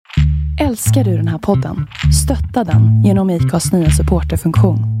Älskar du den här podden? Stötta den genom IKAs nya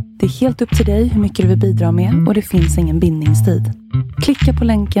supporterfunktion. Det är helt upp till dig hur mycket du vill bidra med och det finns ingen bindningstid. Klicka på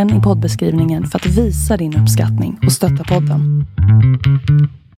länken i poddbeskrivningen för att visa din uppskattning och stötta podden.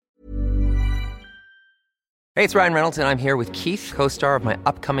 Hey, it's Ryan Reynolds and I'm here with Keith, co-star of my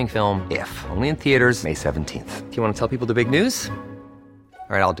upcoming film If, only in theaters May 17th. Do you want to tell people the big news?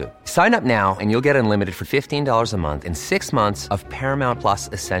 All right, I'll do it. Sign up now and you'll get unlimited for $15 a month and 6 months of Paramount Plus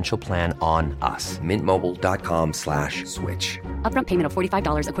Essential Plan on us. MintMobile.com/switch. Upfront payment of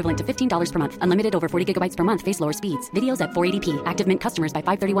 $45 equivalent to $15 per month. Unlimited over 40 gigabytes per month. Face lower speeds. Videos at 480p. Active Mint customers by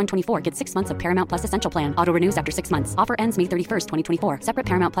 531.24 get 6 months of Paramount Plus Essential Plan. Auto renews after 6 months. Offer ends May 31st, 2024. Separate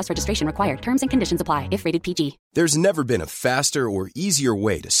Paramount Plus registration required. Terms and conditions apply if rated PG. There's never been a faster or easier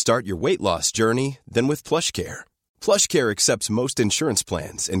way to start your weight loss journey than with PlushCare. PlushCare accepts most insurance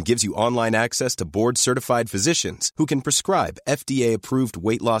plans and gives you online access to board-certified physicians who can prescribe FDA-approved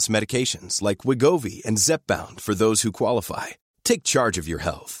weight loss medications like Wegovy and Zepbound for those who qualify. Take charge of your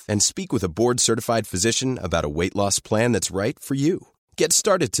health and speak with a board-certified physician about a weight loss plan that's right for you. Get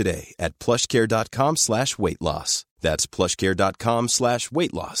started today at plushcare.com/weightloss. That's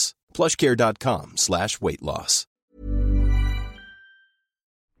plushcare.com/weightloss. plushcare.com/weightloss.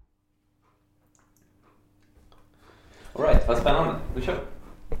 All right, vad spännande. Då kör vi.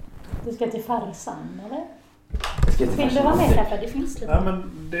 Du ska till Farsan, eller? Vill du vara med kaffe? Det finns lite. Ja,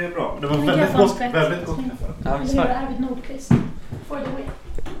 men det är bra. Det var väldigt gott kaffe. Ja, Det är Arvid Nordqvist. For the win.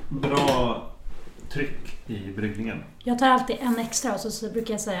 Bra tryck i bryggningen. Jag tar alltid en extra och så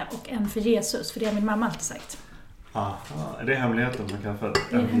brukar jag säga och en för Jesus. För det har min mamma alltid sagt. Aha, är det hemligheten med kaffet?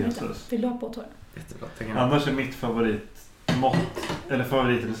 Det är En hemligheten. Jesus. Vill du ha på tår? Jättebra. Annars är mitt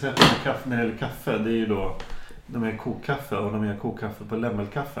favoritrecept med kaffe, när det gäller kaffe, det är ju då de är kokkaffe och de är kokkaffe på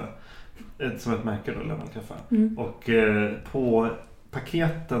lämmelkaffe. Som ett märke då, lämmelkaffe. Och på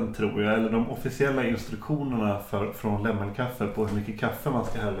paketen tror jag, eller de officiella instruktionerna från lämmelkaffe på hur mycket kaffe man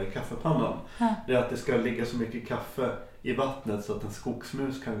ska hälla i kaffepannan. Det är att det ska ligga så mycket kaffe i vattnet så att en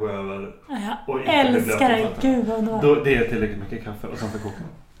skogsmus kan gå över. Jag älskar det, gud vad underbart. Det är tillräckligt mycket kaffe och sen för koka.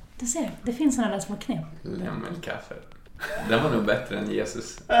 Du ser, det finns sådana där små knep. Lämmelkaffe. Den var nog bättre än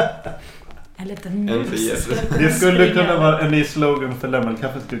Jesus. En liten mus. Det skulle kunna vara en ny slogan för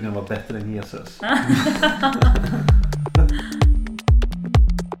lämmelkaffe, skulle kunna vara bättre än Jesus.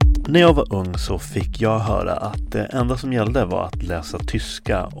 När jag var ung så fick jag höra att det enda som gällde var att läsa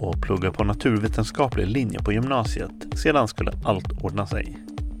tyska och plugga på naturvetenskaplig linje på gymnasiet. Sedan skulle allt ordna sig.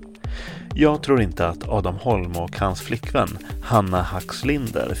 Jag tror inte att Adam Holm och hans flickvän Hanna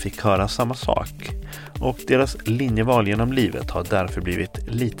Haxlinder fick höra samma sak. Och deras linjeval genom livet har därför blivit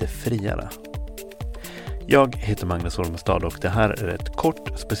lite friare. Jag heter Magnus Olmestad och det här är ett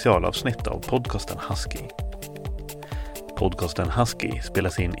kort specialavsnitt av podcasten Husky. Podcasten Husky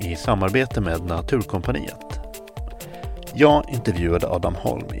spelas in i samarbete med Naturkompaniet. Jag intervjuade Adam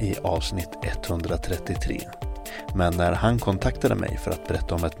Holm i avsnitt 133. Men när han kontaktade mig för att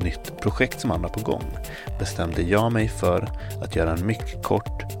berätta om ett nytt projekt som han var på gång bestämde jag mig för att göra en mycket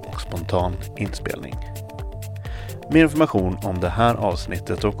kort och spontan inspelning. Mer information om det här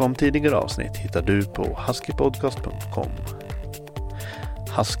avsnittet och om tidigare avsnitt hittar du på huskypodcast.com.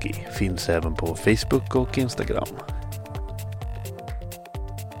 Husky finns även på Facebook och Instagram.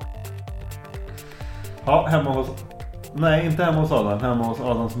 Ja, inte hemma hos Adam, hemma hos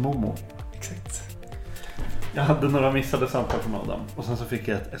Adams Momo. Exakt. Jag hade några missade samtal från Adam och sen så fick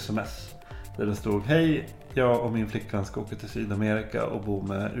jag ett sms där det stod: hej, jag och min flickvän ska åka till Sydamerika och bo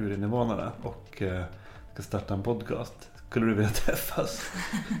med urinvånare och ska starta en podcast. Skulle du vilja träffas?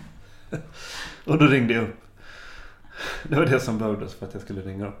 Och då ringde jag upp. Det var det som behövdes för att jag skulle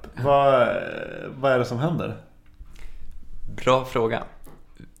ringa upp. Vad är det som händer? Bra fråga.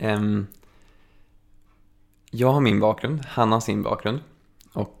 Jag har min bakgrund, Hanna har sin bakgrund.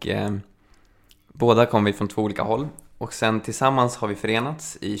 Och båda kom vi från 2 olika håll. Och sen tillsammans har vi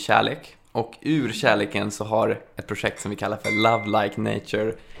förenats i kärlek. Och ur kärleken så har ett projekt som vi kallar för Love Like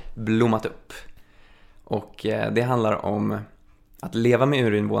Nature blommat upp. Och det handlar om att leva med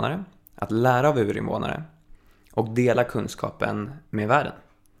urinvånare, att lära av urinvånare och dela kunskapen med världen.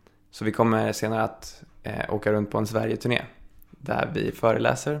 Så vi kommer senare att åka runt på en Sverige-turné där vi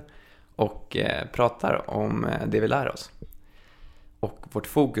föreläser och pratar om det vi lär oss. Och vårt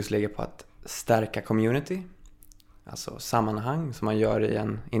fokus ligger på att stärka community, alltså sammanhang som man gör i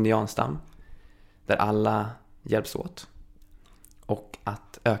en indianstam där alla hjälps åt, och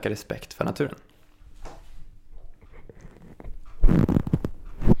att öka respekt för naturen.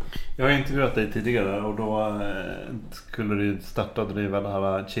 Jag har intervjuat dig tidigare och då skulle du starta och driva det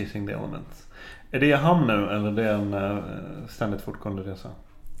här Chasing the Elements. Är det i hamn nu eller är det en ständigt fortgående resa?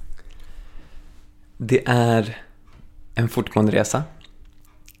 Det är en fortgående resa.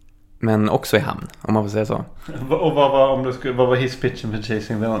 Men också i hamn, om man får säga så. Och vad var hisspitchen för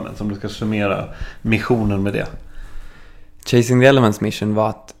Chasing the Elements, om du ska summera missionen med det? Chasing the Elements mission var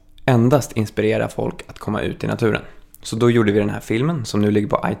att endast inspirera folk att komma ut i naturen. Så då gjorde vi den här filmen som nu ligger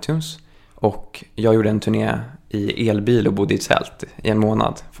på iTunes. Och jag gjorde en turné i elbil och bodde i ett tält i en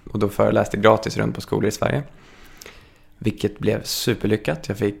månad. Och då föreläste gratis runt på skolor i Sverige. Vilket blev superlyckat.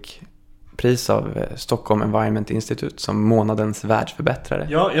 Jag fick pris av Stockholm Environment Institute som månadens världsförbättrare.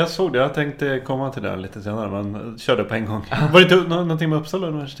 Ja, jag såg det. Jag tänkte komma till det lite senare, men körde på en gång. Var det inte någonting med Uppsala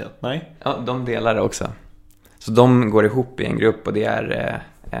universitet? Nej? Ja, de delar det också. Så de går ihop i en grupp och det är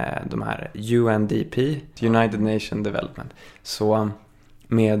de här UNDP, United Nations Development. Så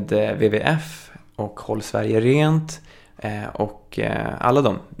med WWF och Håll Sverige Rent och alla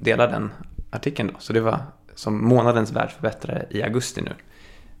de delar den artikeln då. Så det var som månadens världsförbättrare i augusti nu.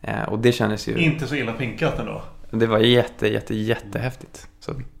 Och det kändes ju... Inte så illa pinkat ändå. Det var jättehäftigt.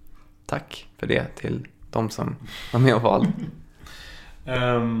 Så tack för det till de som var med och valde.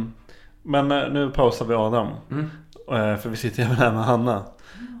 Men nu pausar vi Adam. För vi sitter även här med Hanna.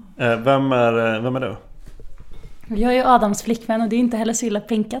 Vem är du? Jag är ju Adams flickvän och det är inte heller så illa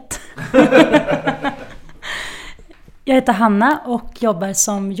pinkat. Jag heter Hanna och jobbar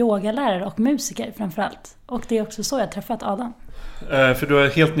som yogalärare och musiker framförallt. Och det är också så jag träffat Adam. För du har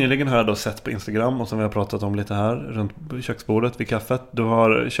helt nyligen här då sett på Instagram och som vi har pratat om lite här runt köksbordet vid kaffet. Du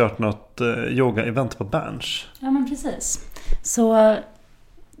har kört något yoga-event på Berns. Ja, men precis. Så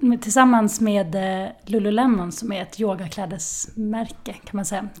tillsammans med Lululemon som är ett yogaklädesmärke kan man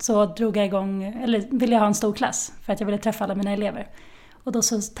säga, så drog jag igång, eller ville jag ha en stor klass för att jag ville träffa alla mina elever. Och då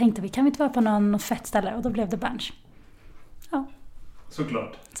så tänkte vi, kan vi inte vara på någon fett ställe? Och då blev det Berns. Ja.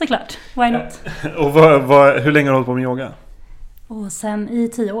 Såklart, why not? Och hur länge har du hållit på med yoga? Och sen i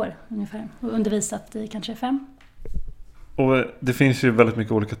 10 år ungefär. Och undervisat i kanske 5. Och det finns ju väldigt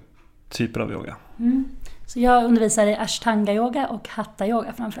mycket olika typer av yoga. Så jag undervisar i ashtanga yoga och hatha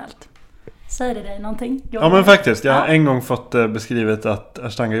yoga framförallt. Säger det dig någonting? Yoga? Ja, men faktiskt. Jag har en gång fått beskrivet att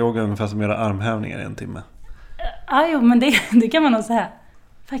ashtanga yoga är ungefär som att göra armhävningar i en timme. Ja, jo, men det kan man nog säga.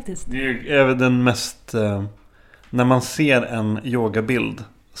 Faktiskt. Det är den mest... när man ser en yogabild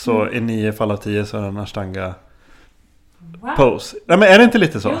så i 9 fall av 10 så är det en ashtanga pose. Nej, men är det inte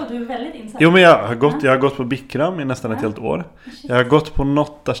lite så? Jo, du är väldigt insatt. Jo, men jag har gått på Bikram i nästan ett helt år. Jag har gått på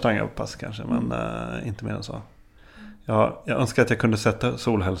något ashtanga-pass kanske, men inte mer än så. Jag önskar att jag kunde sätta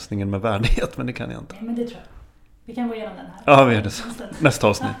solhälsningen med värdighet, men det kan jag inte. Nej, men det tror jag. Vi kan gå igenom den här. Ja, vi gör det så. Nästa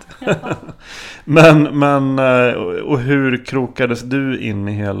avsnitt. men och hur krokades du in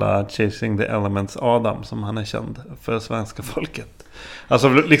i hela Chasing the Elements Adam, som han är känd för svenska folket? Alltså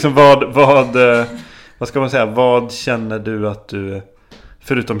liksom vad ska man säga, vad känner du att du,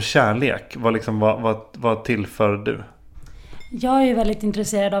 förutom kärlek, vad tillför du? Jag är ju väldigt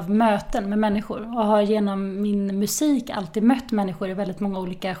intresserad av möten med människor och har genom min musik alltid mött människor i väldigt många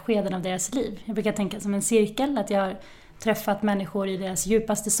olika skeden av deras liv. Jag brukar tänka som en cirkel, att jag har träffat människor i deras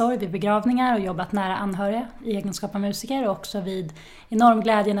djupaste sorg vid begravningar och jobbat nära anhöriga i egenskap av musiker, och också vid enorm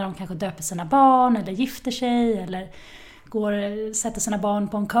glädje när de kanske döper sina barn eller gifter sig eller sätter sina barn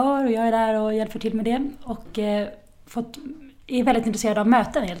på en kör och jag är där och hjälper till med det. Och är väldigt intresserad av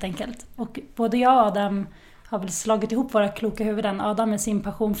möten helt enkelt. Och både jag och Adam har väl slagit ihop våra kloka huvuden. Adam med sin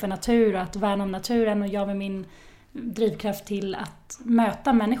passion för natur och att värna om naturen, och jag med min drivkraft till att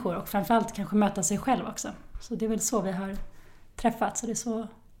möta människor och framförallt kanske möta sig själv också. Så det är väl så vi har träffats. Så det är så,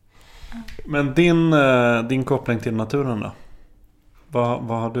 ja. Men din koppling till naturen då?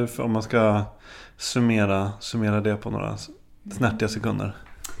 Vad har du för, om man ska summera det på några snärtiga sekunder?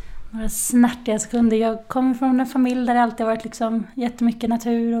 Några snärtiga sekunder. Jag kommer från en familj där det alltid har varit liksom jättemycket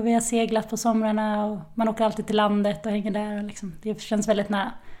natur och vi har seglat på somrarna och man åker alltid till landet och hänger där. Och liksom, det känns väldigt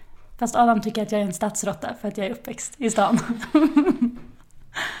nära. Fast Adam tycker att jag är en stadsrotta för att jag är uppväxt i stan.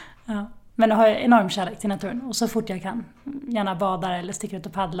 Ja. Men jag har enorm kärlek till naturen och så fort jag kan gärna badar eller sticker ut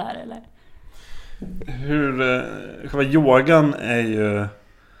och paddlar. Eller... Själva yogan är ju...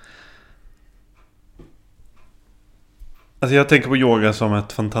 Alltså jag tänker på yoga som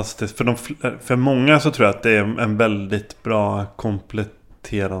ett fantastiskt... För många så tror jag att det är en väldigt bra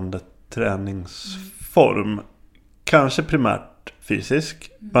kompletterande träningsform. Kanske primärt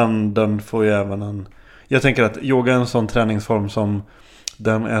fysisk. Men den får ju även en... Jag tänker att yoga är en sån träningsform som...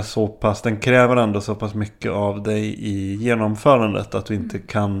 Den är så pass... Den kräver ändå så pass mycket av dig i genomförandet att du inte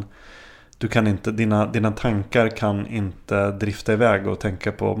kan... Du kan inte, dina tankar kan inte drifta iväg och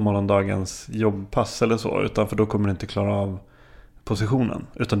tänka på morgondagens jobbpass eller så, utan för då kommer du inte klara av positionen,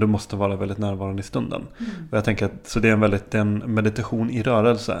 utan du måste vara väldigt närvarande i stunden. Och jag tänker att så det är en meditation i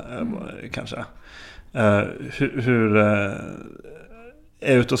rörelse kanske. Hur är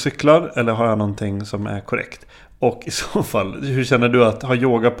jag ute och cyklar eller har jag någonting som är korrekt? Och i så fall, hur känner du att har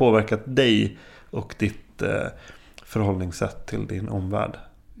yoga påverkat dig och ditt förhållningssätt till din omvärld?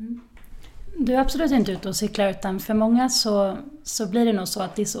 Du är absolut inte ute och cyklar, utan för många så blir det nog så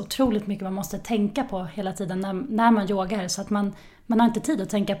att det är så otroligt mycket man måste tänka på hela tiden när man yogar, så att man har inte tid att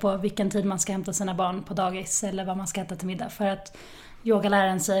tänka på vilken tid man ska hämta sina barn på dagis eller vad man ska äta till middag, för att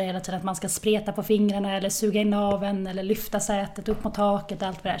yogaläraren säger hela tiden att man ska spreta på fingrarna eller suga i naveln eller lyfta sätet upp mot taket och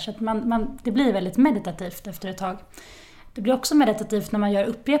allt vad det är. Så att det blir väldigt meditativt efter ett tag. Det blir också meditativt när man gör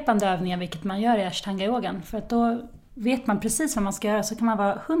upprepande övningar, vilket man gör i ashtanga-yogan, för att då vet man precis vad man ska göra, så kan man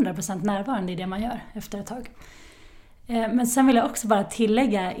vara 100% närvarande i det man gör efter ett tag. Men sen vill jag också bara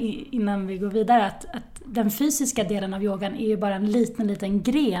tillägga innan vi går vidare att den fysiska delen av yogan är ju bara en liten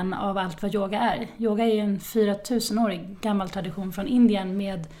gren av allt vad yoga är. Yoga är ju en 4000-årig gammal tradition från Indien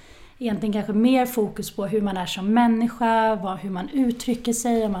med egentligen kanske mer fokus på hur man är som människa, hur man uttrycker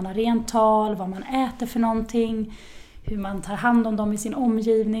sig, om man har rent tal, vad man äter för någonting, hur man tar hand om dem i sin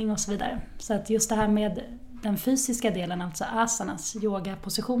omgivning och så vidare. Så att just det här med den fysiska delen, alltså asanas,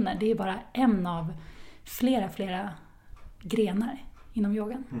 yogapositioner, det är bara en av flera grenar inom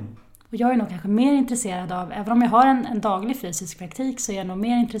yogan. Och jag är nog kanske mer intresserad av, även om jag har en daglig fysisk praktik, så är jag nog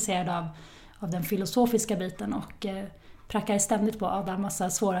mer intresserad av den filosofiska biten och prackar ständigt på alla massa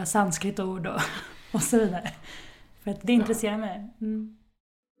svåra sanskritord och så vidare. För att det intresserar mig.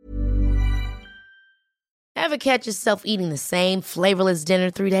 Ever catch yourself eating the same flavorless dinner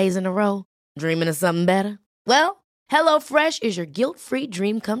 3 days in a row? Dreaming of something better? Well, HelloFresh is your guilt-free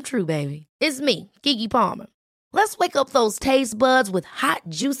dream come true, baby. It's me, Keke Palmer. Let's wake up those taste buds with hot,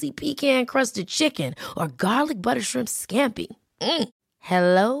 juicy pecan-crusted chicken or garlic butter shrimp scampi.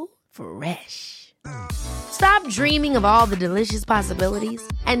 Hello Fresh. Stop dreaming of all the delicious possibilities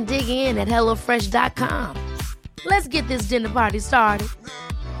and dig in at HelloFresh.com. Let's get this dinner party started.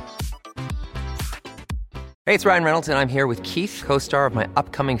 Hey, it's Ryan Reynolds, and I'm here with Keith, co-star of my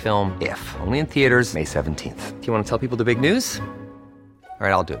upcoming film, If, only in theaters May 17th. Do you want to tell people the big news? All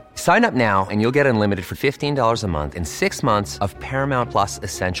right, I'll do it. Sign up now and you'll get unlimited for $15 a month and 6 months of Paramount Plus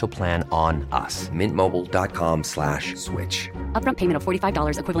Essential Plan on us. Mintmobile.com/switch. Upfront payment of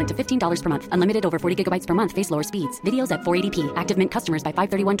 $45 equivalent to $15 per month. Unlimited over 40 gigabytes per month. Face lower speeds. Videos at 480p. Active Mint customers by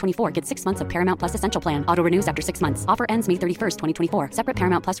 531.24 get 6 months of Paramount Plus Essential Plan. Auto renews after 6 months. Offer ends May 31st, 2024. Separate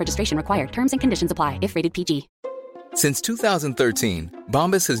Paramount Plus registration required. Terms and conditions apply if rated PG. Since 2013,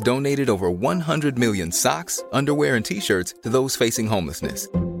 Bombas has donated over 100 million socks, underwear, and T-shirts to those facing homelessness.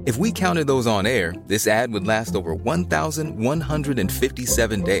 If we counted those on air, this ad would last over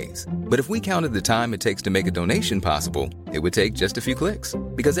 1,157 days. But if we counted the time it takes to make a donation possible, it would take just a few clicks.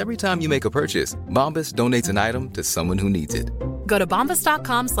 Because every time you make a purchase, Bombas donates an item to someone who needs it. Go to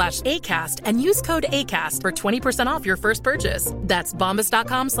bombas.com/ACAST and use code ACAST for 20% off your first purchase. That's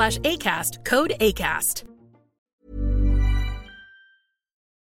bombas.com/ACAST, code ACAST.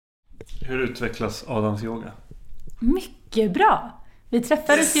 Hur utvecklas Adams yoga? Mycket bra. Vi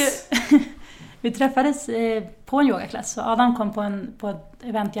träffades på en yogaklass. Så Adam kom på ett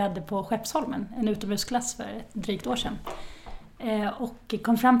event jag hade på Skeppsholmen, en utomhusklass för ett drygt år sedan. Och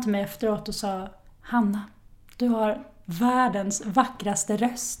kom fram till mig efteråt och sa: Hanna, du har världens vackraste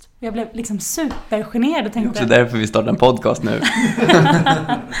röst. Jag blev liksom supergenerad och tänkte... Det är också därför vi startar en podcast nu.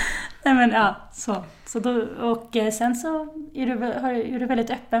 Nej, men ja, så då, och sen så är du väldigt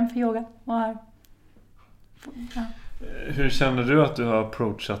öppen för yoga och ja. Hur känner du att du har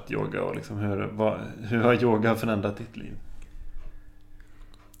approachat yoga och liksom hur har yoga förändrat ditt liv?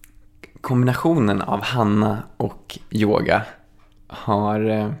 Kombinationen av Hanna och yoga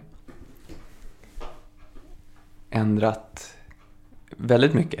har ändrat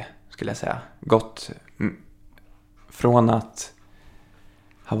väldigt mycket, skulle jag säga. Gått från att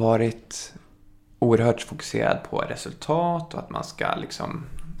ha varit oerhört fokuserad på resultat och att man ska liksom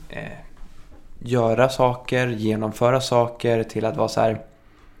göra saker, genomföra saker, till att vara så här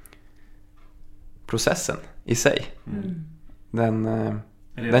processen i sig. Den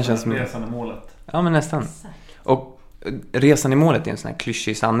känns som resan i målet. Ja, men nästan. Och resan i målet är en sån här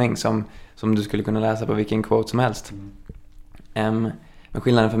klyschig sanning som du skulle kunna läsa på vilken quote som helst. Men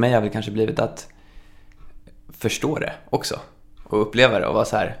skillnaden för mig har väl kanske blivit att förstå det också och uppleva det och vara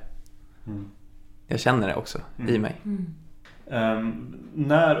så här. Jag känner det också i mig.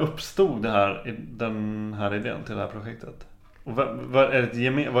 När uppstod den här idén till det här projektet? Och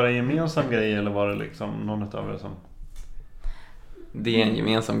var det en gemensam grej eller var det liksom någon av er som... Det är en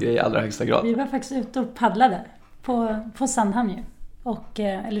gemensam grej i allra högsta grad. Vi var faktiskt ute och paddlade på Sandhamn ju.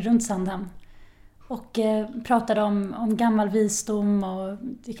 Eller runt Sandhamn. Och pratade om gammal visdom, och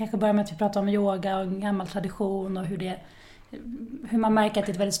det kanske börjar med att vi pratar om yoga och gammal tradition och hur man märker att det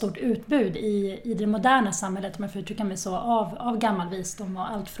är ett väldigt stort utbud i det moderna samhället, om jag får uttrycka mig så, av gammal visdom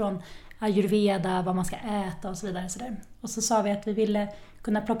och allt från ayurveda, vad man ska äta och så vidare. Och så sa vi att vi ville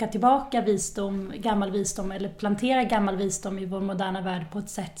kunna plocka tillbaka gammal visdom eller plantera gammal visdom i vår moderna värld på ett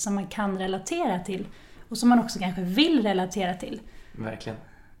sätt som man kan relatera till och som man också kanske vill relatera till. Verkligen.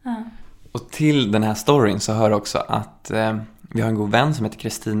 Ja. Och till den här storyn så hör också att vi har en god vän som heter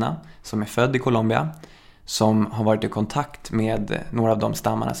Kristina, som är född i Colombia, som har varit i kontakt med några av de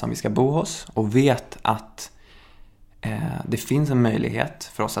stammarna som vi ska bo hos och vet att det finns en möjlighet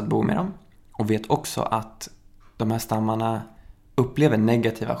för oss att bo med dem, och vet också att de här stammarna upplever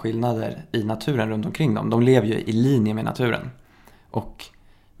negativa skillnader i naturen runt omkring dem. De lever ju i linje med naturen och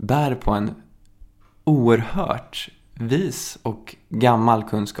bär på en oerhört vis och gammal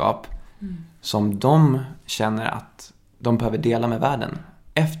kunskap som de känner att de behöver dela med världen,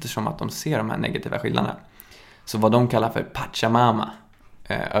 eftersom att de ser de här negativa skillnaderna. Så vad de kallar för Pachamama,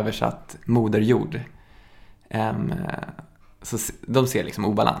 översatt moderjord, så de ser liksom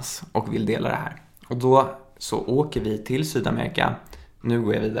obalans och vill dela det här. Och då så åker vi till Sydamerika. Nu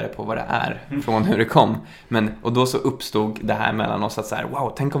går jag vidare på vad det är från hur det kom. Och då så uppstod det här mellan oss att så här,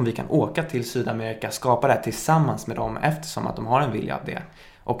 wow, tänk om vi kan åka till Sydamerika, skapa det här tillsammans med dem, eftersom att de har en vilja av det.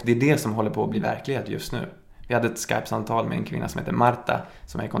 Och det är det som håller på att bli verklighet just nu. Vi hade ett Skype-samtal med en kvinna som heter Marta,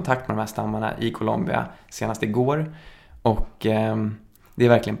 som är i kontakt med de här stammarna i Colombia senast igår. Och det är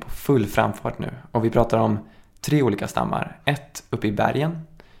verkligen på full framfart nu. Och vi pratar om 3 olika stammar. En uppe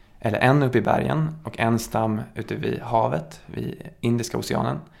i bergen och en stam ute vid havet, vid Indiska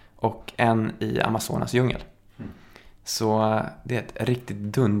oceanen, och en i Amazonas djungel. Så det är ett riktigt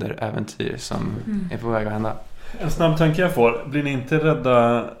dunderäventyr som är på väg att hända. En snabb tanke jag får, blir ni inte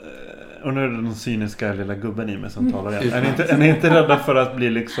rädda, och nu är det den cyniska lilla gubben i mig som talar igen. Är ni inte rädda för att bli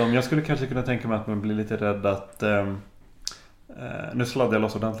liksom, jag skulle kanske kunna tänka mig att man blir lite rädd att nu sladdar jag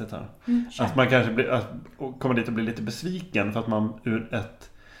loss ordentligt här. Att man kanske kommer dit och blir lite besviken för att man ur ett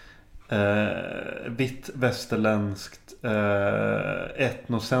vitt västerländskt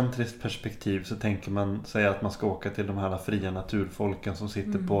etnocentriskt perspektiv så tänker man säga att man ska åka till de här fria naturfolken som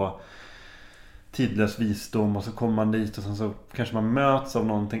sitter på tidlös visdom, och så kommer man dit och sen så kanske man möts av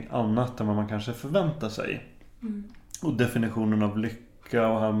någonting annat än vad man kanske förväntar sig. Och definitionen av lycka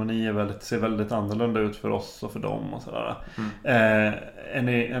och harmoni ser väldigt annorlunda ut för oss och för dem och sådär.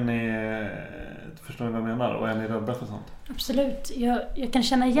 Förstår ni vad jag menar? Och är ni rädda för sånt? Absolut. Jag kan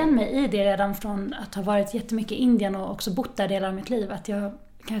känna igen mig i det redan från att ha varit jättemycket i Indien och också bott där delar av mitt liv. Att jag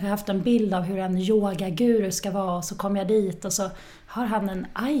kanske haft en bild av hur en yogaguru ska vara, och så kom jag dit och så har han en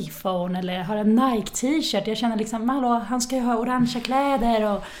iPhone eller har en Nike t-shirt. Jag känner liksom, han ska ju ha orangea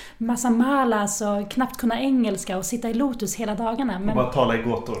kläder och massa malas och knappt kunna engelska och sitta i lotus hela dagarna. Och bara tala i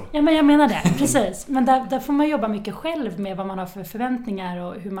gåtor. Ja, men jag menar det, precis. Men där får man jobba mycket själv med vad man har för förväntningar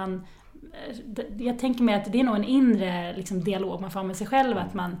och hur man... Jag tänker mig att det är nog en inre liksom, dialog man får med sig själv,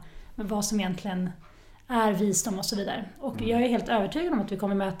 att man, vad som egentligen är visdom och så vidare. Och jag är helt övertygad om att vi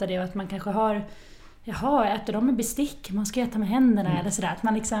kommer möta det, och att man kanske har, äter de med bestick, man ska äta med händerna eller sådär. Att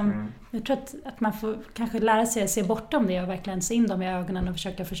man liksom, jag tror att man får kanske lära sig att se bortom det och verkligen se in dem i ögonen och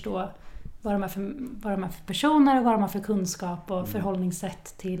försöka förstå vad de är för personer och vad de har för kunskap och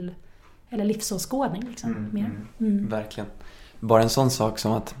förhållningssätt till, eller livsåskådning liksom. Verkligen. Bara en sån sak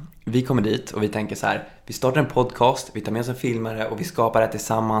som att vi kommer dit och vi tänker så här, vi startar en podcast, vi tar med oss en filmare och vi skapar det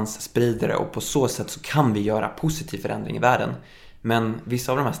tillsammans, sprider det, och på så sätt så kan vi göra positiv förändring i världen. Men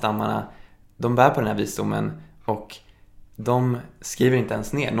vissa av de här stammarna, de bär på den här visdomen och de skriver inte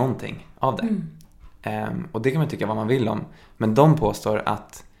ens ner någonting av det. Och det kan man tycka vad man vill om. Men de påstår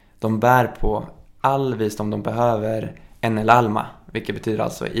att de bär på all visdom de behöver, en el alma, vilket betyder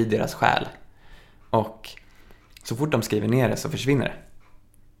alltså i deras själ. Och så fort de skriver ner det så försvinner det.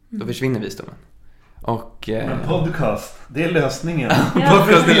 Då försvinner visdomen. Och, men podcast, det är lösningen.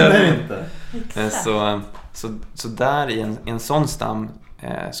 Podcast är lösningen. Inte. Så där i en sån stam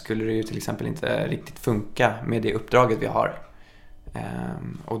skulle det ju till exempel inte riktigt funka med det uppdraget vi har.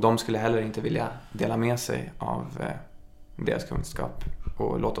 Och de skulle heller inte vilja dela med sig av deras kunskap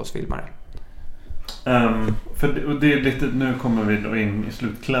och låta oss filma det. För det är lite, nu kommer vi då in i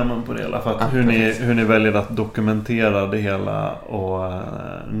slutklämmen på det hela, för att hur ni väljer att dokumentera det hela, och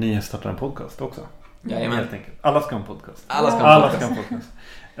ni startar en podcast också. Jajamän. Helt enkelt. Alla ska ha en podcast. Alla ska ha en podcast.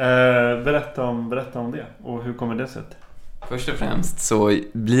 Berätta om det, och hur kommer det sig? Först och främst så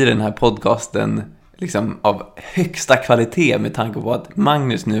blir den här podcasten liksom av högsta kvalitet med tanke på att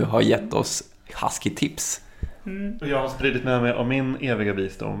Magnus nu har gett oss husky tips. Och jag har spridit med mig av min eviga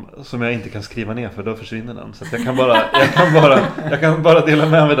visdom som jag inte kan skriva ner för då försvinner den. Så att jag kan bara dela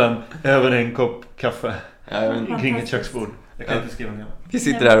med mig den över en kopp kaffe kring ett köksbord. Jag kan inte skriva ner. Vi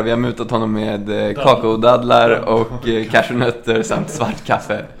sitter här och vi har mutat honom med kakaodadlar och cashewnötter samt svart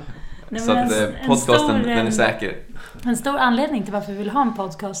kaffe. Så att podcasten den är säker. En stor anledning till varför vi vill ha en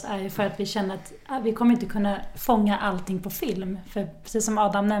podcast är ju för att vi känner att vi kommer inte kunna fånga allting på film. För precis som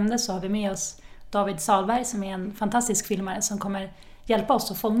Adam nämnde så har vi med oss David Salberg som är en fantastisk filmare som kommer hjälpa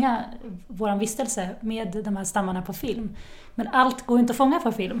oss att fånga våran vistelse med de här stammarna på film. Men allt går inte att fånga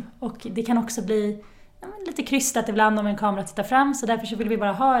på film och det kan också bli lite krystat ibland om en kamera tittar fram. Så därför så vill vi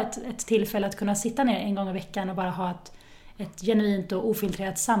bara ha ett tillfälle att kunna sitta ner en gång i veckan och bara ha ett genuint och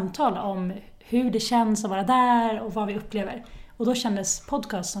ofiltrerat samtal om hur det känns att vara där och vad vi upplever. Och då kändes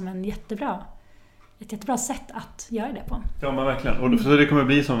podcast som ett jättebra sätt att göra det på. Ja, men verkligen. Och så det kommer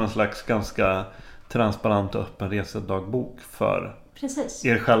bli som en slags ganska transparent och öppen resedagbok för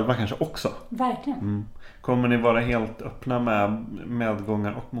er själva kanske också. Verkligen. Kommer ni vara helt öppna med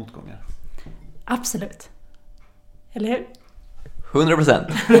medgångar och motgångar? Absolut. Eller hur?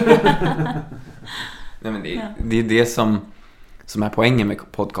 100%. Nej, men det är det som är poängen med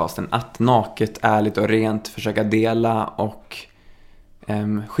podcasten. Att naket, ärligt och rent försöka dela och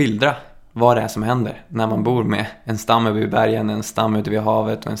skildra vad det är som händer när man bor med en stam över bergen, en stam ute vid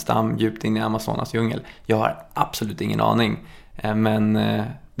havet och en stam djupt in i Amazonas djungel. Jag har absolut ingen aning. Men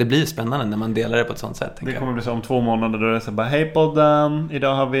det blir spännande när man delar det på ett sånt sätt. Det kommer bli så om 2 månader då det är så bara: hej podden,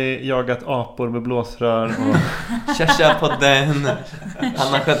 idag har vi jagat apor med blåsrör och tja podden.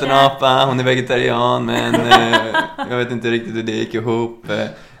 Hanna sköt en apa, hon är vegetarian men jag vet inte riktigt hur det gick ihop.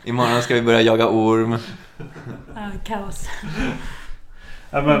 Imorgon ska vi börja jaga orm. Kaos.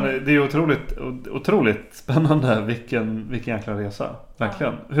 Ja, men det är otroligt spännande vilken jäkla resa.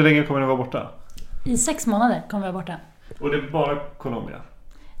 Verkligen. Ja. Hur länge kommer ni vara borta? I 6 månader kommer vi vara borta. Och det är bara Colombia?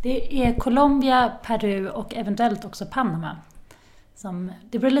 Det är Colombia, Peru och eventuellt också Panama.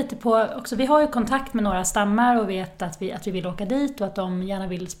 Det beror lite på också. Vi har ju kontakt med några stammar och vet att vi vill åka dit och att de gärna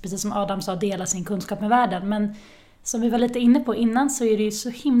vill, precis som Adam sa, dela sin kunskap med världen. Men som vi var lite inne på innan så är det ju så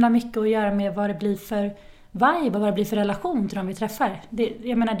himla mycket att göra med vad det blir för vibe och vad det blir för relation till de vi träffar.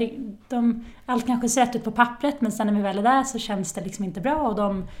 Allt kanske ser rätt ut på pappret men sen när vi väl är där så känns det liksom inte bra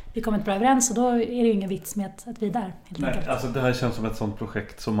och vi kommer inte bra överens och då är det ju ingen vits med att vi är där. Nej, alltså det här känns som ett sånt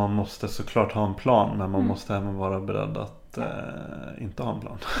projekt som man måste såklart ha en plan men man måste även vara beredd att inte ha en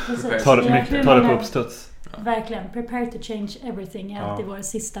plan. Ta det på uppstuds. Verkligen, prepare to change everything är alltid vår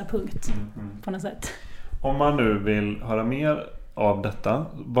sista punkt på något sätt. Om man nu vill höra mer av detta,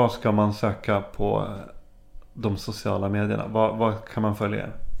 vad ska man söka på de sociala medierna? Vad kan man följa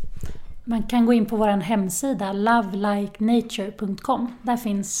er? Man kan gå in på vår hemsida lovelikenature.com. Där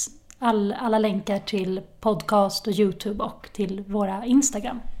finns alla länkar till podcast och YouTube och till våra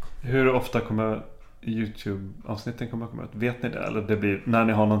Instagram. Hur ofta kommer YouTube-avsnitten komma ut? Vet ni det? Eller det blir, när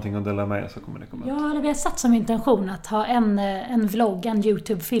ni har någonting att dela med så kommer det komma ut? Ja, vi har satt som intention att ha en vlogg, en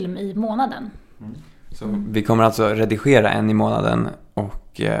YouTube-film i månaden. Så vi kommer alltså redigera en i månaden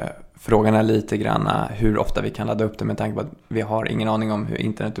och frågan är lite grann hur ofta vi kan ladda upp det med tanke på att vi har ingen aning om hur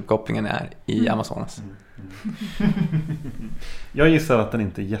internetuppkopplingen är i Amazonas. Jag gissar att den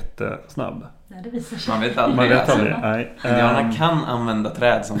inte är jättesnabb. Nej, det visar sig. Man vet aldrig. Indianerna kan använda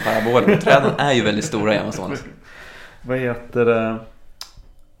träd som paraboler. Träden är ju väldigt stora i Amazonas. Vad heter det?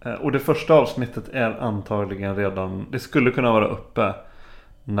 Och det första avsnittet är antagligen redan... Det skulle kunna vara uppe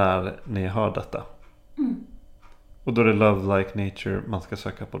när ni hör detta. Och då är det Love Like Nature man ska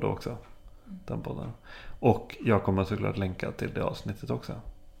söka på då också. Den podden. Och jag kommer såklart länka till det avsnittet också.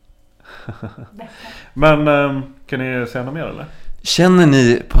 Men kan ni säga något mer eller? Känner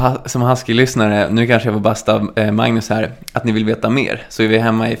ni som Husky-lyssnare, nu kanske jag får basta Magnus här, att ni vill veta mer, så är vi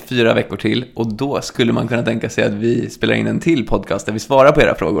hemma i 4 veckor till och då skulle man kunna tänka sig att vi spelar in en till podcast där vi svarar på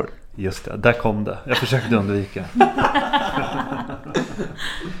era frågor. Just det, där kom det. Jag försökte undvika.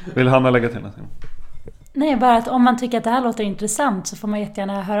 Vill Hanna lägga till någonting? Nej, bara att om man tycker att det här låter intressant så får man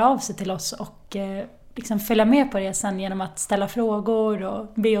jättegärna höra av sig till oss och liksom följa med på resan genom att ställa frågor och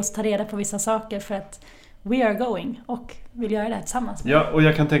be oss ta reda på vissa saker för att we are going och vill göra det här tillsammans. Ja, och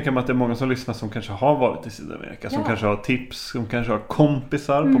jag kan tänka mig att det är många som lyssnar som kanske har varit i Sydamerika, som kanske har tips, som kanske har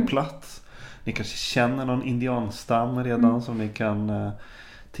kompisar på plats. Ni kanske känner någon indianstam redan som ni kan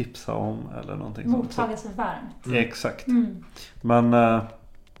tipsa om eller någonting sånt. Mottagas varmt. Exakt. Men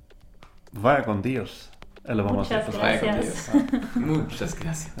vaya con Dios. Eller vad man säger på svenska. Muchas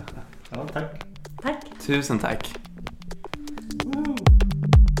gracias. Ja, tack. Tack. Tusen tack.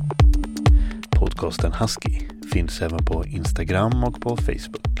 Podcasten Husky finns även på Instagram och på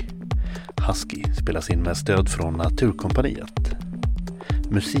Facebook. Husky spelas in med stöd från Naturkompaniet.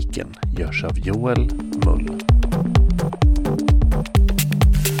 Musiken görs av Joel Mull.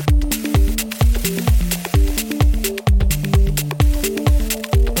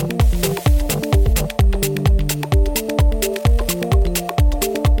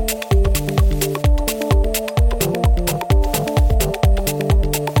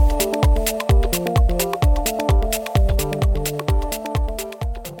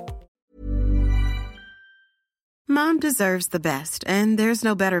 Mom deserves the best, and there's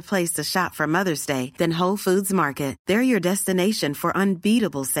no better place to shop for Mother's Day than Whole Foods Market. They're your destination for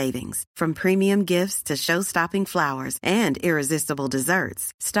unbeatable savings, from premium gifts to show-stopping flowers and irresistible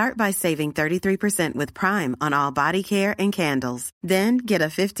desserts. Start by saving 33% with Prime on all body care and candles. Then get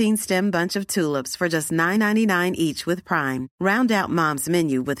a 15-stem bunch of tulips for just $9.99 each with Prime. Round out Mom's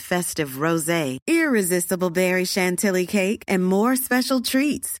menu with festive rosé, irresistible berry chantilly cake, and more special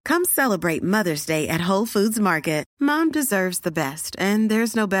treats. Come celebrate Mother's Day at Whole Foods Market. Mom deserves the best, and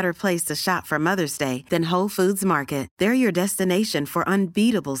there's no better place to shop for Mother's Day than Whole Foods Market. They're your destination for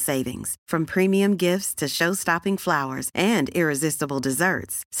unbeatable savings, from premium gifts to show-stopping flowers and irresistible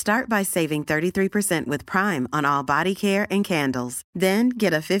desserts. Start by saving 33% with Prime on all body care and candles. Then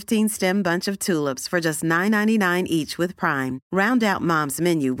get a 15-stem bunch of tulips for just $9.99 each with Prime. Round out Mom's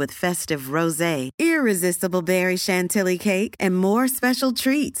menu with festive rosé, irresistible berry chantilly cake, and more special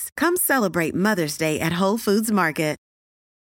treats. Come celebrate Mother's Day at Whole Foods Market.